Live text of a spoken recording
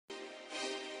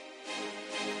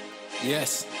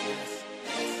Yes.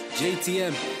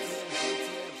 JTM.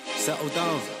 Settle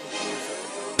down.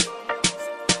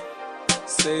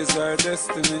 Says our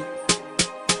destiny.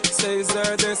 Says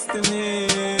our destiny.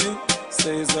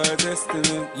 Says our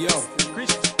destiny. Yo.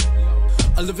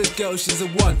 I love this girl, she's a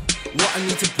one. What I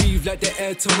need to breathe like the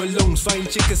air to my lungs. Fine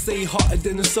chick can stay hotter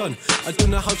than the sun. I don't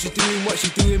know how she's doing what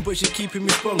she's doing, but she's keeping me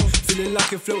sprung. Feeling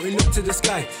like I'm floating up to the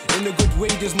sky. In a good way,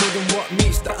 there's more than what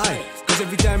meets the eye. Cause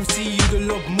every time I see you, the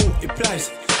love multiplies.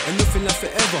 And nothing lasts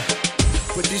forever,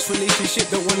 but this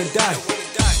relationship don't wanna die.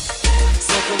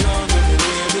 Circle around every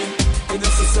lady. You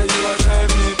know to say you are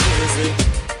driving me crazy.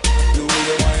 The way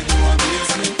you whine, you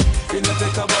amaze me. You know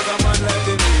take a bag of man like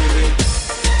the Navy.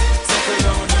 Circle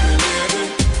around every lady.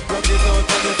 Rock it out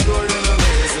on the floor, you know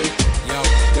lazy. Yo.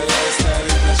 The lifestyle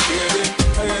is not shady.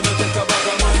 And you know take a bag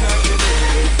of man like the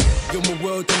Navy. You're my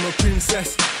world, I'm a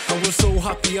princess. I was so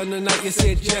happy on the night you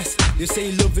said yes. You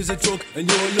say love is a drug and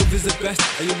your love is the best.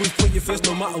 And you always put you first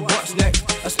no matter what's next.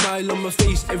 A smile on my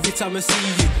face every time I see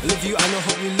you. I love you and I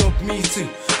hope you love me too.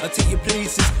 I take you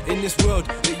places in this world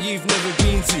that you've never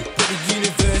been to. Put the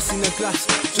universe in a glass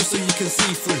just so you can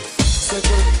see through.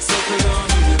 Circle down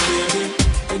with the lady.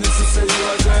 You know to say you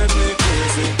are driving me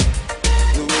crazy.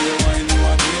 The way you whine, you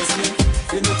amaze me.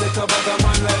 You know take a bag of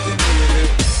man like the Navy.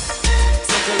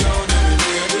 Circle down every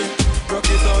lady. Rock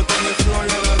it out on the floor,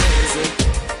 you're not lazy.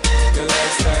 Your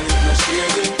lifestyle is not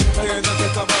shady. And you know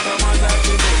take a bag of man like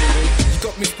the Navy. You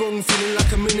got me sprung, feeling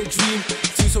like I'm in a dream.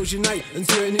 Two souls unite and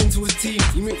turn into a team.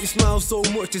 You make me smile so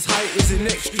much, this height is an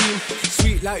extreme.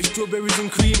 Sweet like strawberries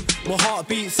and cream. My heart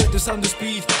beats at the sound of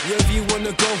speed. Wherever you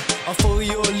wanna go, I'll follow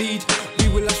your lead. We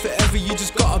will last forever, you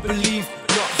just gotta believe.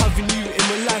 Not having you in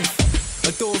my life,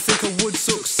 I don't think I would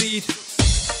succeed.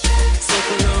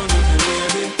 Circle down with the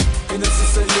lady. You know to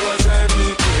say you are driving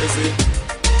me crazy.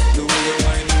 The way you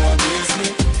whine, you amaze me.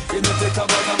 You know take a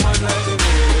bag of man like the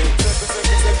Navy.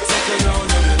 Circle down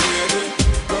with the lady.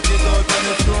 Rock it out on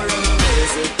the floor, you're not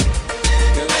lazy.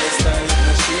 Your lifestyle is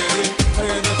not shady. And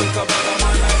you know take a bag of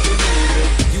man like the Navy.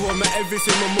 You are my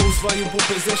everything, my most valuable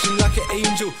possession, like an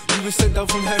angel. You were sent down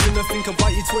from heaven, I think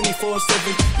about you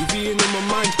 24/7. You being on my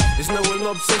mind, it's now an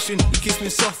obsession. You kiss me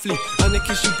softly, and I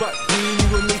kiss you back. Me and you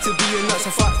were made to be, and that's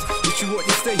a fact. It's true what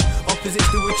they say,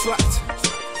 opposites do attract.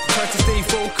 Try to stay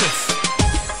focused,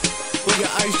 but your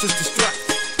eyes just distract.